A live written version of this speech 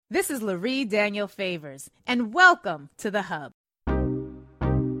This is Laree Daniel Favors, and welcome to The Hub.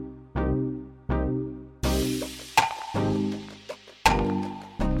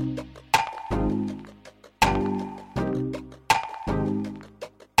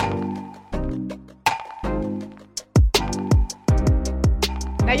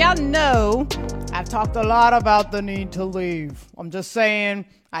 Now, y'all know I've talked a lot about the need to leave. I'm just saying,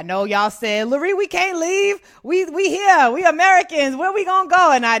 I know y'all said, Laree, we can't leave. We here. We Americans. Where we gonna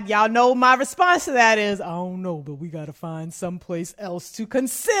go? And y'all know my response to that is, I don't know, but we gotta find someplace else to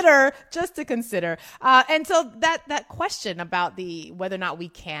consider, just to consider. And so that question about whether or not we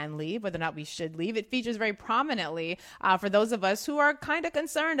can leave, whether or not we should leave, it features very prominently for those of us who are kind of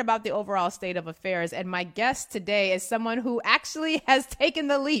concerned about the overall state of affairs. And my guest today is someone who actually has taken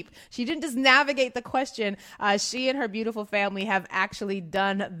the leap. She didn't just navigate the question. She and her beautiful family have actually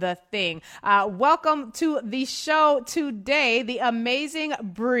done the thing. Welcome to the show today, the amazing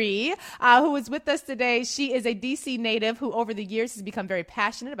Bree, who is with us today. She is a DC native who over the years has become very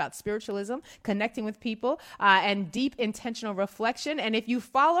passionate about spiritualism, connecting with people, and deep intentional reflection. And if you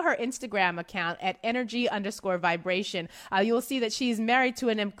follow her Instagram account at energy_vibration, you'll see that she's married to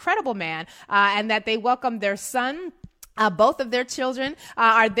an incredible man, and that they welcome their son. Both of their children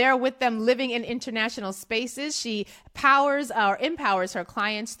are there with them, living in international spaces. She empowers her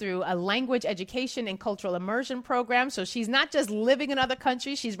clients through a language education and cultural immersion program. So she's not just living in other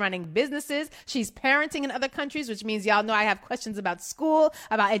countries, she's running businesses, she's parenting in other countries, which means y'all know I have questions about school,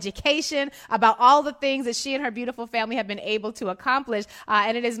 about education, about all the things that she and her beautiful family have been able to accomplish.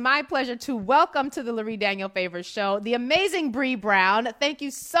 And it is my pleasure to welcome to the Laree Daniel Favors Show, the amazing Bree Brown. Thank you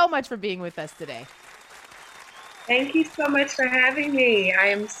so much for being with us today. Thank you so much for having me. I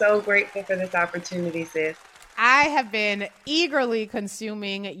am so grateful for this opportunity, sis. I have been eagerly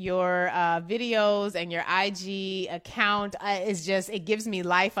consuming your videos, and your IG account it gives me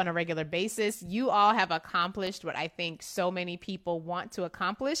life on a regular basis. You all have accomplished what I think so many people want to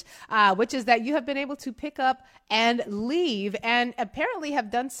accomplish, which is that you have been able to pick up and leave, and apparently have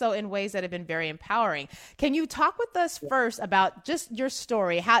done so in ways that have been very empowering. Can you talk with us first about just your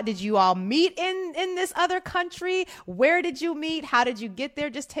story? How did you all meet in this other country? Where did you meet? How did you get there?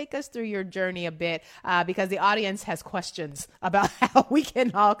 Just take us through your journey a bit, because the audience has questions about how we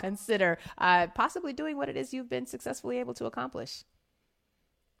can all consider possibly doing what it is you've been successfully able to accomplish.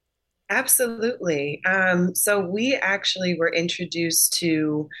 Absolutely. So we actually were introduced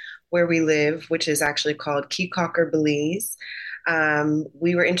to where we live, which is actually called Keycocker, Belize.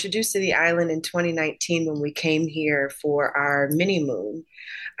 We were introduced to the island in 2019 when we came here for our mini moon.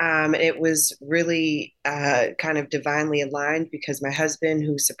 It was really kind of divinely aligned because my husband,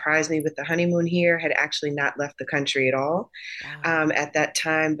 who surprised me with the honeymoon here, had actually not left the country at all. Wow. At that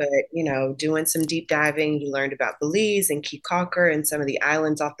time. But, doing some deep diving, he learned about Belize and Keycocker and some of the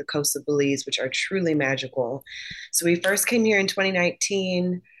islands off the coast of Belize, which are truly magical. So we first came here in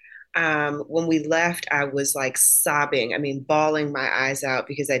 2019. When we left, I was like sobbing, bawling my eyes out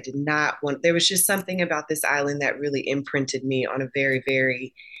because I did not there was just something about this island that really imprinted me on a very,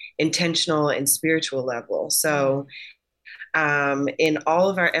 very intentional and spiritual level. So in all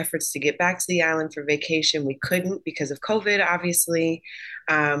of our efforts to get back to the island for vacation, we couldn't because of COVID, obviously.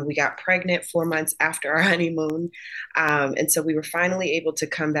 We got pregnant 4 months after our honeymoon. And so we were finally able to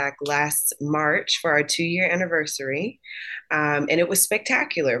come back last March for our 2-year anniversary. And it was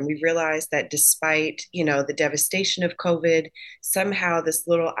spectacular. And we realized that despite, the devastation of COVID, somehow this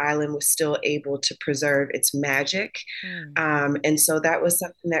little island was still able to preserve its magic. And so that was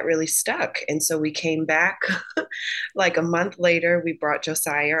something that really stuck. And so we came back like a month later. We brought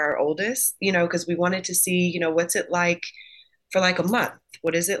Josiah, our oldest, because we wanted to see, what's it like for like a month?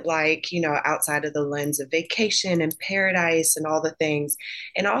 What is it like, outside of the lens of vacation and paradise and all the things?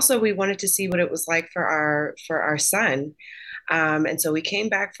 And also we wanted to see what it was like for our son. And so we came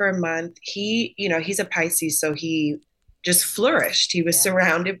back for a month. He's a Pisces, so he just flourished. He was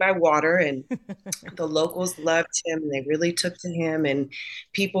surrounded by water, and the locals loved him, and they really took to him, and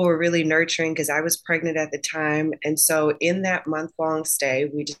people were really nurturing because I was pregnant at the time. And so in that month-long stay,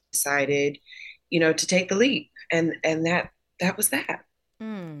 we decided, to take the leap, and that was that.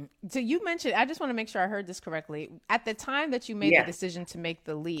 So you mentioned, I just want to make sure I heard this correctly. At the time that you made the decision to make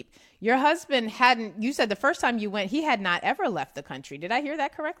the leap, your husband you said the first time you went, he had not ever left the country. Did I hear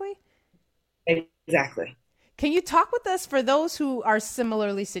that correctly? Exactly. Can you talk with us for those who are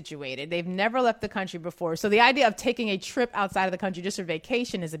similarly situated? They've never left the country before. So the idea of taking a trip outside of the country just for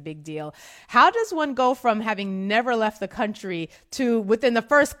vacation is a big deal. How does one go from having never left the country to within the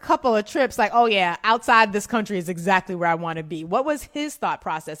first couple of trips, like, oh yeah, outside this country is exactly where I want to be? What was his thought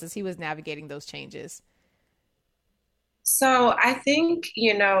process as he was navigating those changes? So I think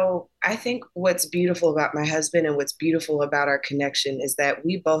what's beautiful about my husband and what's beautiful about our connection is that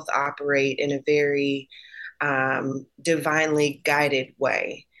we both operate in a very divinely guided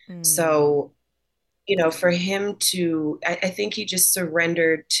way. Mm, So, for him I think he just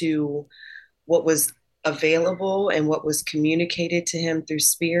surrendered to what was available and what was communicated to him through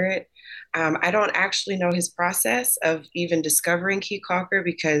spirit. I don't actually know his process of even discovering Key Calker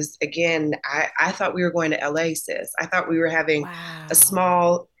because, again, I thought we were going to LA, sis. I thought we were having a wow.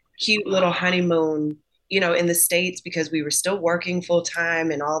 small, cute little honeymoon, in the States because we were still working full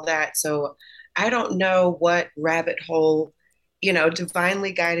time and all that. So I don't know what rabbit hole,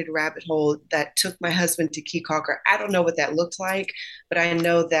 divinely guided rabbit hole that took my husband to Key Calker. I don't know what that looked like, but I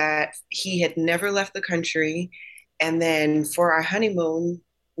know that he had never left the country. And then for our honeymoon,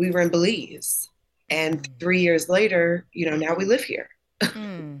 we were in Belize. And Mm. 3 years later, now we live here.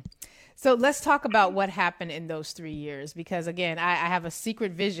 Mm. So let's talk about what happened in those 3 years because again, I have a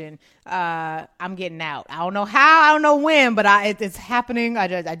secret vision. I'm getting out. I don't know how, I don't know when, but it's happening.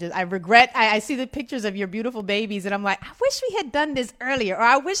 I regret. I see the pictures of your beautiful babies, and I'm like, I wish we had done this earlier, or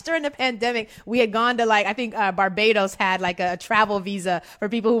I wish during the pandemic we had gone to like I think Barbados had like a travel visa for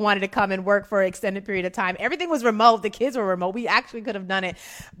people who wanted to come and work for an extended period of time. Everything was remote. The kids were remote. We actually could have done it,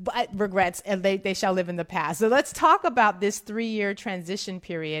 but regrets, and they shall live in the past. So let's talk about this 3 year transition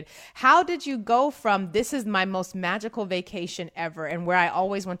period. How did you go from this is my most magical vacation ever and where I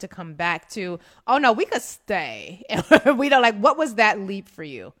always want to come back to, oh no, we could stay? We don't like, what was that leap for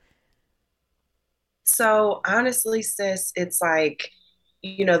you? So honestly, sis, it's like,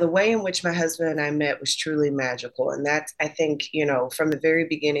 the way in which my husband and I met was truly magical. And that I think, from the very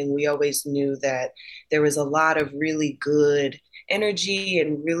beginning, we always knew that there was a lot of really good energy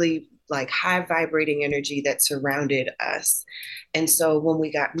and really like high vibrating energy that surrounded us. And so when we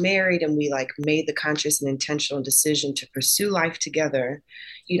got married and we like made the conscious and intentional decision to pursue life together,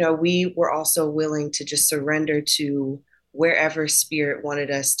 we were also willing to just surrender to wherever spirit wanted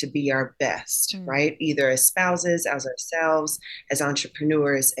us to be our best, Mm. right? Either as spouses, as ourselves, as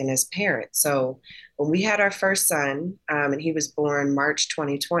entrepreneurs, and as parents. So when we had our first son, and he was born March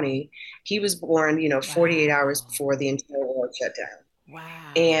 2020, he was born, 48 hours Wow. before the entire world shut down.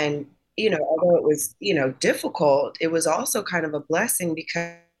 Wow. And, although it was, difficult, it was also kind of a blessing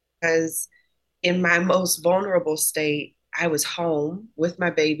because in my most vulnerable state, I was home with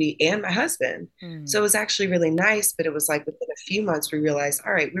my baby and my husband. So Mm. it was actually really nice, but it was like within a few months we realized,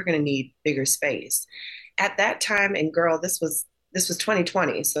 all right, we're going to need bigger space. At that time, and girl, this was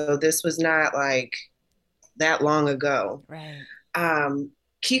 2020, so this was not like that long ago. Right. Um,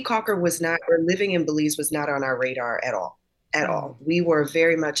 Key Calker was not, or living in Belize was not on our radar at all. At Mm. all. We were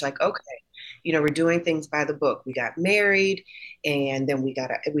very much like, okay, we're doing things by the book. We got married, and then we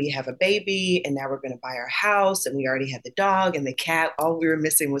have a baby, and now we're going to buy our house, and we already had the dog and the cat. All we were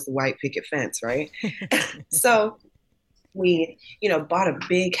missing was the white picket fence, right? So we, bought a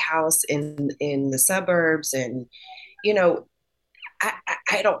big house in the suburbs, and you know,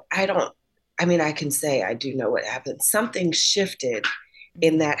 I don't. I mean, I can say I do know what happened. Something shifted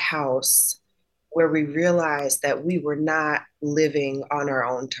in Mm. that house where we realized that we were not living on our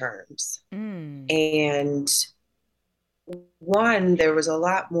own terms. Mm. And one, there was a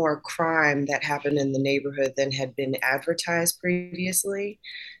lot more crime that happened in the neighborhood than had been advertised previously.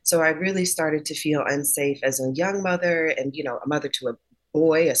 So I really started to feel unsafe as a young mother and, a mother to a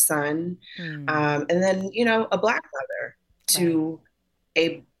boy, a son, Mm. and then, a Black mother Right. to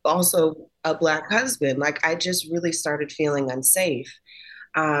also a Black husband. Like I just really started feeling unsafe.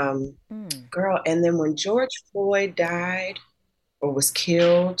 Um, Mm. Girl, and then when George Floyd died or was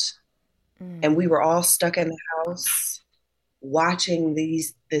killed, and we Mm. were all stuck in the house watching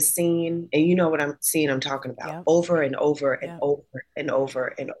this scene, and you know what I'm talking about, Yep. over and over and Yep. over and over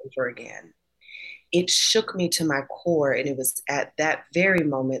and over again. It shook me to my core, and it was at that very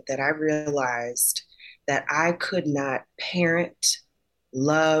moment that I realized that I could not parent,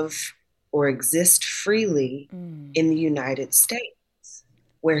 love, or exist freely Mm. in the United States,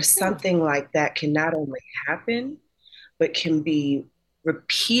 where Whew. something like that can not only happen, but can be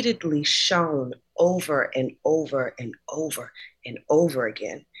repeatedly shown over and over and over and over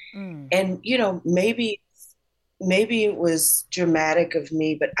again. Mm. And, maybe it was dramatic of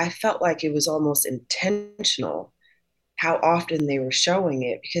me, but I felt like it was almost intentional how often they were showing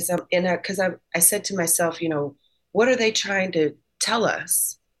it because I said to myself, what are they trying to tell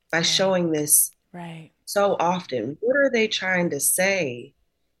us by Right. showing this Right. so often? What are they trying to say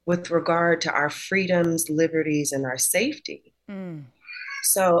with regard to our freedoms, liberties, and our safety? Mm.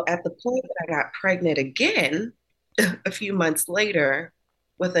 So at the point that I got pregnant again, a few months later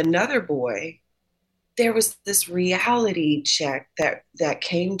with another boy, there was this reality check that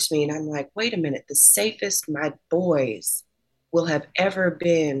came to me, and I'm like, wait a minute, the safest my boys will have ever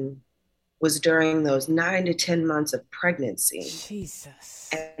been was during those 9 to 10 months of pregnancy. Jesus.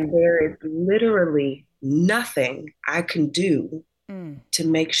 And there is literally nothing I can do Mm. to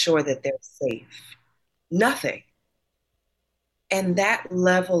make sure that they're safe. Nothing. And that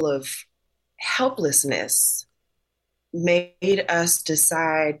level of helplessness made us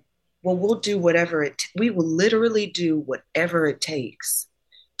decide, well, we'll do whatever we will literally do whatever it takes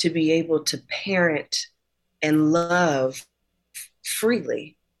to be able to parent and love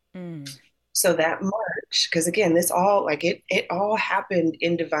freely. Mm. So that March, because again, this all like it all happened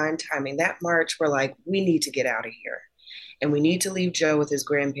in divine timing. That March, we're like, we need to get out of here. And we need to leave Joe with his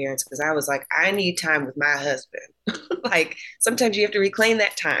grandparents because I was like, I need time with my husband. Like sometimes you have to reclaim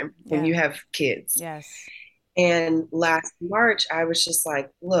that time when Yeah. you have kids. Yes. And last March, I was just like,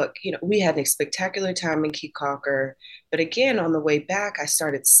 look, we had a spectacular time in Key, but again, on the way back, I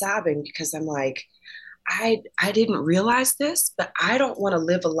started sobbing because I'm like, I didn't realize this, but I don't want to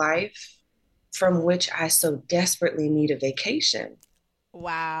live a life from which I so desperately need a vacation.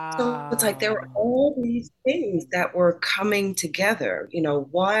 So it's like there were Wow. all these things that were coming together.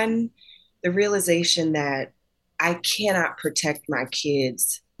 One, the realization that I cannot protect my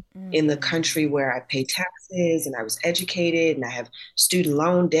kids in the Mm. country where I pay taxes and I was educated and I have student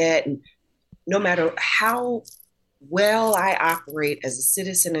loan debt. And no matter how well I operate as a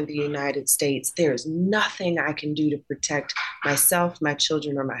citizen of the United States, there's nothing I can do to protect myself, my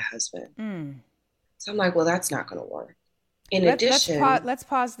children, or my husband. Mm. So I'm like, well, that's not going to work. In addition, Let's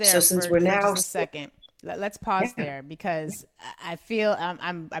pause so there since we're for now, just a second. Let's pause yeah, there because I feel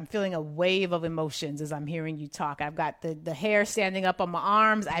I'm feeling a wave of emotions as I'm hearing you talk. I've got the hair standing up on my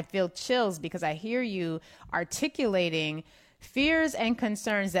arms. I feel chills because I hear you articulating fears and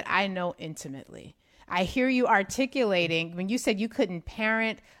concerns that I know intimately. I hear you articulating when you said you couldn't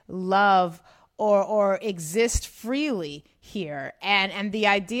parent, love, or exist freely here, and the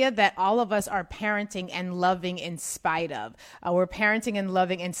idea that all of us are parenting and loving in spite of, we're parenting and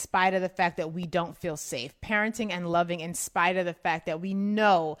loving in spite of the fact that we don't feel safe, parenting and loving in spite of the fact that we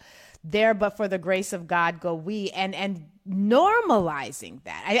know there but for the grace of God go we, and normalizing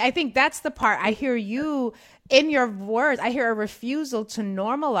that. I think that's the part I hear you in your words. I hear a refusal to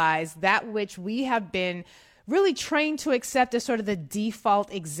normalize that which we have been really trained to accept as sort of the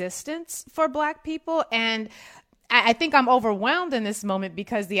default existence for Black people. And I think I'm overwhelmed in this moment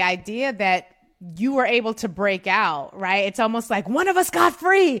because the idea that you were able to break out, right? It's almost like one of us got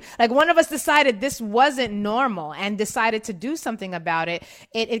free. Like one of us decided this wasn't normal and decided to do something about it.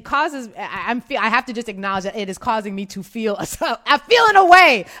 It causes, I have to just acknowledge that it is causing me to feel, I'm feeling a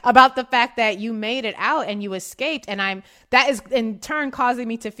way about the fact that you made it out and you escaped. And that is in turn causing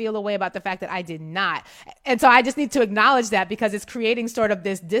me to feel a way about the fact that I did not. And so I just need to acknowledge that because it's creating sort of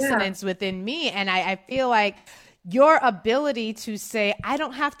this yeah. dissonance within me. And I feel like your ability to say, I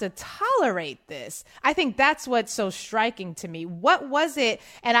don't have to tolerate this. I think that's what's so striking to me. What was it?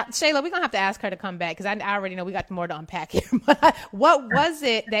 And Shayla, we're going to have to ask her to come back because I already know we got more to unpack here. But what was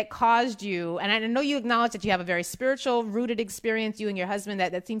it that caused you? And I know you acknowledge that you have a very spiritual rooted experience, you and your husband,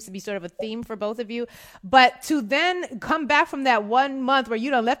 that seems to be sort of a theme for both of you. But to then come back from that 1 month where you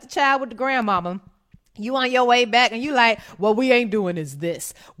done left the child with the grandmama, you on your way back and you like, what we ain't doing is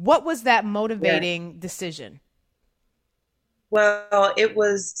this. What was that Yeah. motivating decision? Well, it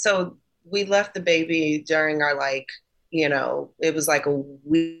was so we left the baby during our it was like a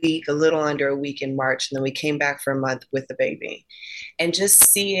week, a little under a week in March, and then we came back for a month with the baby. And just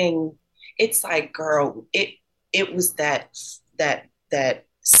seeing it's like, girl, it was that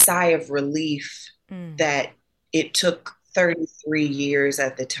sigh of relief Mm. that it took 33 years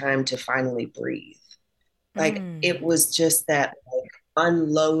at the time to finally breathe. Like it Mm. was just that like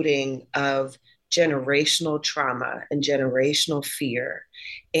unloading of generational trauma and generational fear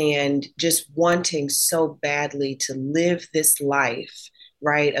and just wanting so badly to live this life,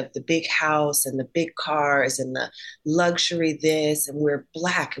 right, of the big house and the big cars and the luxury this, and we're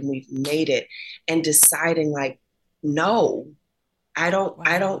Black and we've made it, and deciding like, no, I don't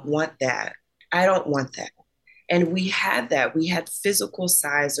Wow. want that. I don't want that. And we had physical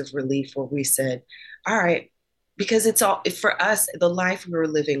sighs of relief where we said, all right, because it's all for us, the life we were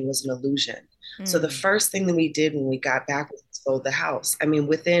living was an illusion. So the Mm. first thing that we did when we got back was sold the house. I mean,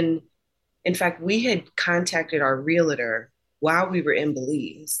 in fact, we had contacted our realtor while we were in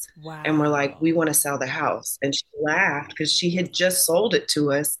Belize. And we're like, Wow. we want to sell the house. And she laughed because she had just sold it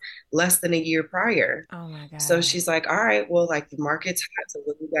to us less than a year prior. Oh my So God. she's like, all right, well, like the market's hot. So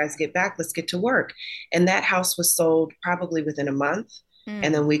when you guys get back, let's get to work. And that house was sold probably within a month.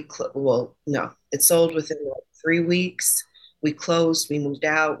 And then Mm. well, no, it sold within like 3 weeks. We closed, we moved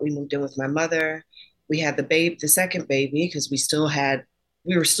out, we moved in with my mother. We had the second baby, because we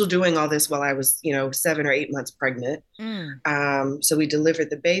were still doing all this while I was, 7 or 8 months pregnant. Mm. So we delivered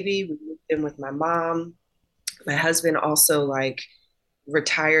the baby, we moved in with my mom. My husband also like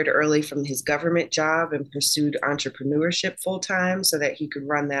retired early from his government job and pursued entrepreneurship full time so that he could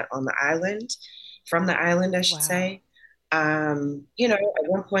run that on the island, from the island, I should Wow. say. At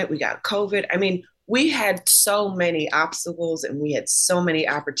one point we got COVID. I mean, we had so many obstacles and we had so many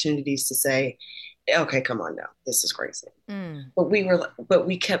opportunities to say, okay, come on now, this is crazy. Mm. But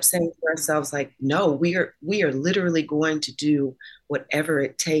we kept saying to ourselves, like, no, we are literally going to do whatever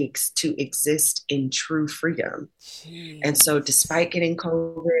it takes to exist in true freedom. And so, Jeez. despite getting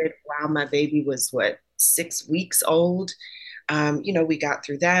COVID while my baby was, what, 6 weeks old, we got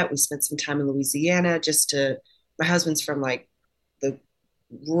through that. We spent some time in Louisiana my husband's from like the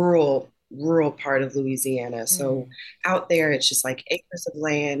rural part of Louisiana. So Mm. out there, it's just like acres of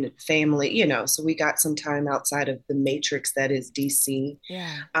land, family. So we got some time outside of the matrix that is DC.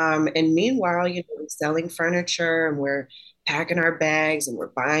 Yeah. And meanwhile, we're selling furniture and we're packing our bags and we're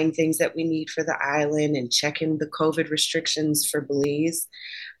buying things that we need for the island and checking the COVID restrictions for Belize.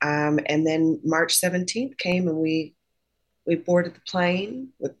 And then March 17th came and we boarded the plane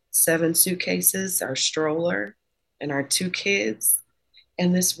with 7 suitcases, our stroller, and our 2 kids,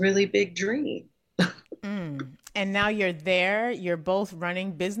 and this really big dream. Mm. And now you're there. You're both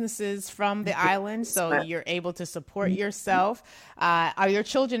running businesses from the island, so you're able to support yourself. Are your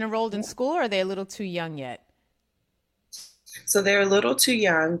children enrolled in school, or are they a little too young yet? So they're a little too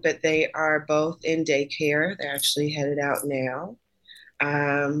young, but they are both in daycare. They're actually headed out now.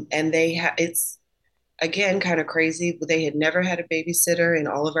 And it's again kind of crazy. They had never had a babysitter in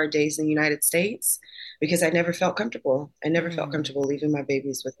all of our days in the United States because I never felt comfortable. I never felt Mm. comfortable leaving my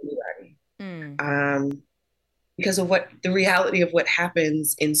babies with anybody. Mm. Um, because of what the reality of what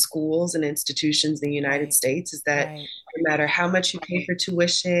happens in schools and institutions in the United Right. States is that Right. no matter how much you pay for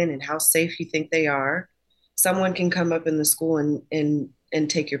tuition and how safe you think they are, someone can come up in the school and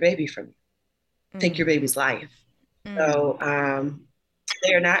take your baby from you, take your Mm. baby's life. Mm. So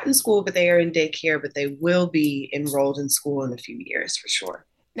they are not in school, but they are in daycare, but they will be enrolled in school in a few years for sure.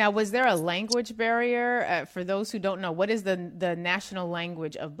 Now, was there a language barrier for those who don't know? What is the national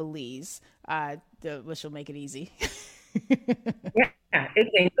language of Belize? Which will make it easy. Yeah,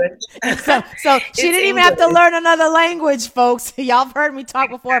 it's English. So she It's didn't even have to English. learn another language, folks. Y'all have heard me talk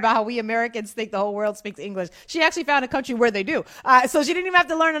before about how we Americans think the whole world speaks English. She actually found a country where they do. So she didn't even have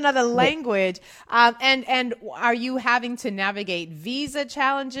to learn another language. And are you having to navigate visa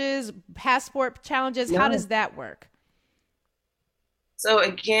challenges, passport challenges? How No. does that work? So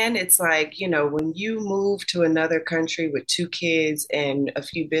again, it's like, when you move to another country with 2 kids and a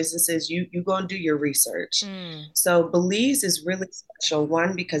few businesses, you go and do your research. Mm. So Belize is really special,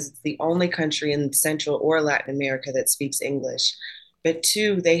 one, because it's the only country in Central or Latin America that speaks English. But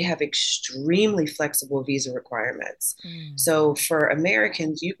two, they have extremely flexible visa requirements. Mm. So for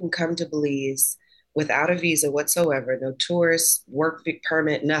Americans, you can come to Belize without a visa whatsoever, no tourist, work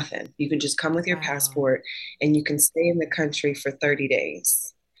permit, nothing. You can just come with your Wow. passport and you can stay in the country for 30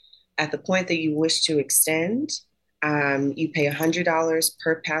 days. At the point that you wish to extend, you pay $100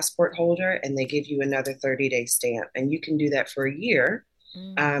 per passport holder and they give you another 30-day stamp. And you can do that for a year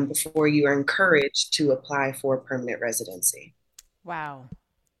Mm. before you are encouraged to apply for permanent residency. Wow.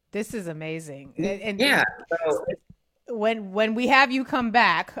 This is amazing. And Yeah. So, when we have you come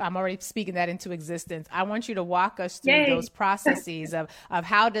back, I'm already speaking that into existence. I want you to walk us through those yay. processes of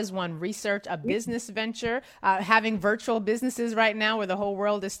how does one research a business venture, having virtual businesses right now where the whole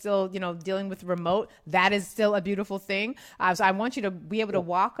world is still, dealing with remote. That is still a beautiful thing. So I want you to be able to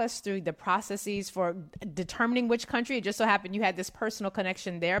walk us through the processes for determining which country. It just so happened you had this personal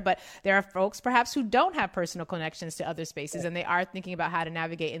connection there, but there are folks perhaps who don't have personal connections to other spaces and they are thinking about how to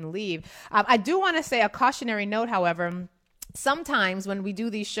navigate and leave. I do want to say a cautionary note, however. Sometimes when we do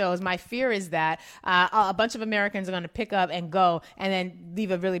these shows, my fear is that a bunch of Americans are going to pick up and go and then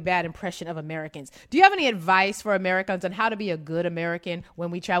leave a really bad impression of Americans. Do you have any advice for Americans on how to be a good American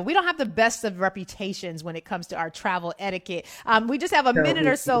when we travel? We don't have the best of reputations when it comes to our travel etiquette. We just have a minute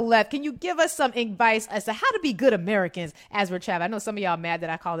or so left. Can you give us some advice as to how to be good Americans as we're traveling? I know some of y'all are mad that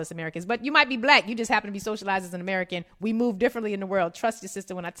I call us Americans, but you might be black. You just happen to be socialized as an American. We move differently in the world. Trust your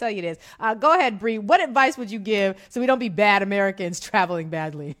sister when I tell you this. Go ahead, Bree. What advice would you give so we don't be bad Americans traveling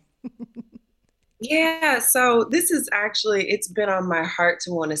badly? Yeah, so this is actually, it's been on my heart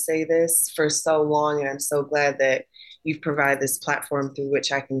to want to say this for so long, and I'm so glad that you've provided this platform through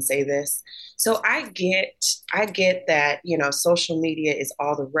which I can say this. So I get that, social media is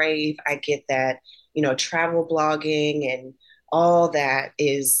all the rave. I get that, travel blogging and all that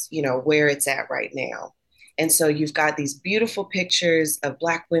is, where it's at right now. And so you've got these beautiful pictures of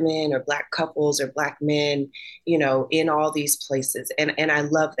Black women or Black couples or Black men, in all these places. And I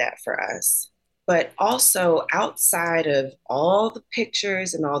love that for us. But also outside of all the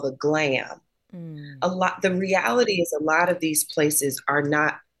pictures and all the glam, Mm, the reality is a lot of these places are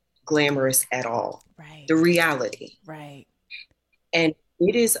not glamorous at all. right, The reality. right. And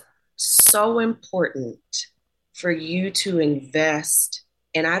it is so important for you to invest,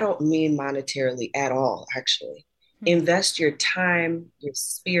 and I don't mean monetarily at all, actually. Hmm, Invest your time, your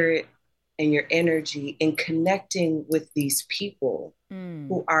spirit, and your energy in connecting with these people mm.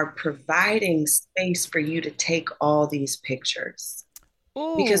 who are providing space for you to take all these pictures.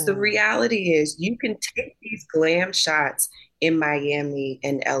 Because the Ooh, reality is, you can take these glam shots in Miami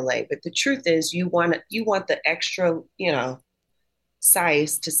and LA, but the truth is, you want the extra,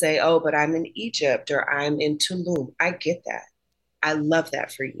 size to say, oh, but I'm in Egypt or I'm in Tulum. I get that. I love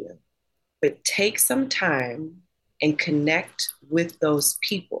that for you. But take some time and connect with those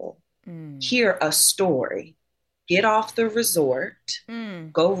people. mm, Hear a story. Get off the resort,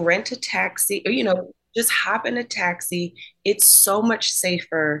 mm. go rent a taxi, or, just hop in a taxi. It's so much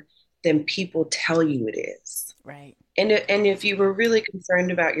safer than people tell you it is. Right. And if you were really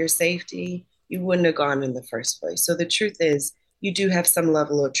concerned about your safety, you wouldn't have gone in the first place. So the truth is, you do have some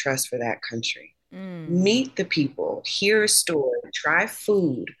level of trust for that country. Mm. Meet the people, hear a story, try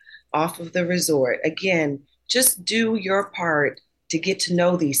food off of the resort. Again, just do your part to get to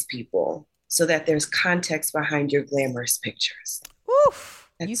know these people so that there's context behind your glamorous pictures. Oof.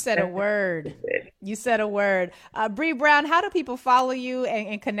 You That's said a that's word. it. You said a word. Bree Brown, how do people follow you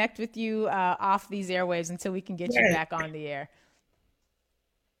and connect with you off these airwaves until we can get you Yes. back on the air?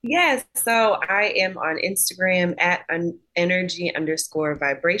 Yes. So I am on Instagram at energy underscore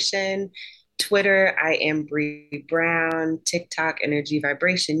vibration. Twitter, I am Bree Brown. TikTok, energy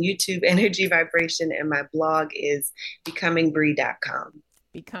vibration. YouTube, energy vibration. And my blog is becomingbree.com.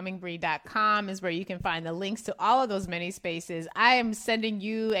 Becomingbree.com is where you can find the links to all of those many spaces. I am sending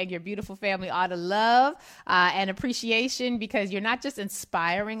you and your beautiful family all the love and appreciation because you're not just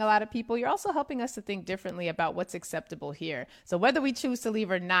inspiring a lot of people, you're also helping us to think differently about what's acceptable here. So, whether we choose to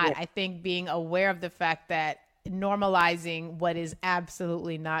leave or not, Yeah. I think being aware of the fact that normalizing what is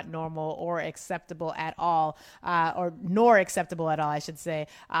absolutely not normal or acceptable at all, or nor acceptable at all, I should say.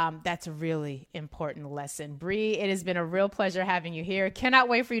 That's a really important lesson. Bree, it has been a real pleasure having you here. Cannot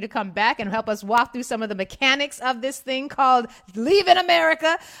wait for you to come back and help us walk through some of the mechanics of this thing called leaving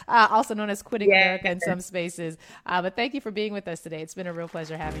America, also known as quitting Yeah. America in some spaces. But thank you for being with us today. It's been a real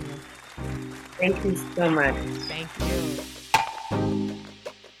pleasure having you. Thank you so much. Thank you.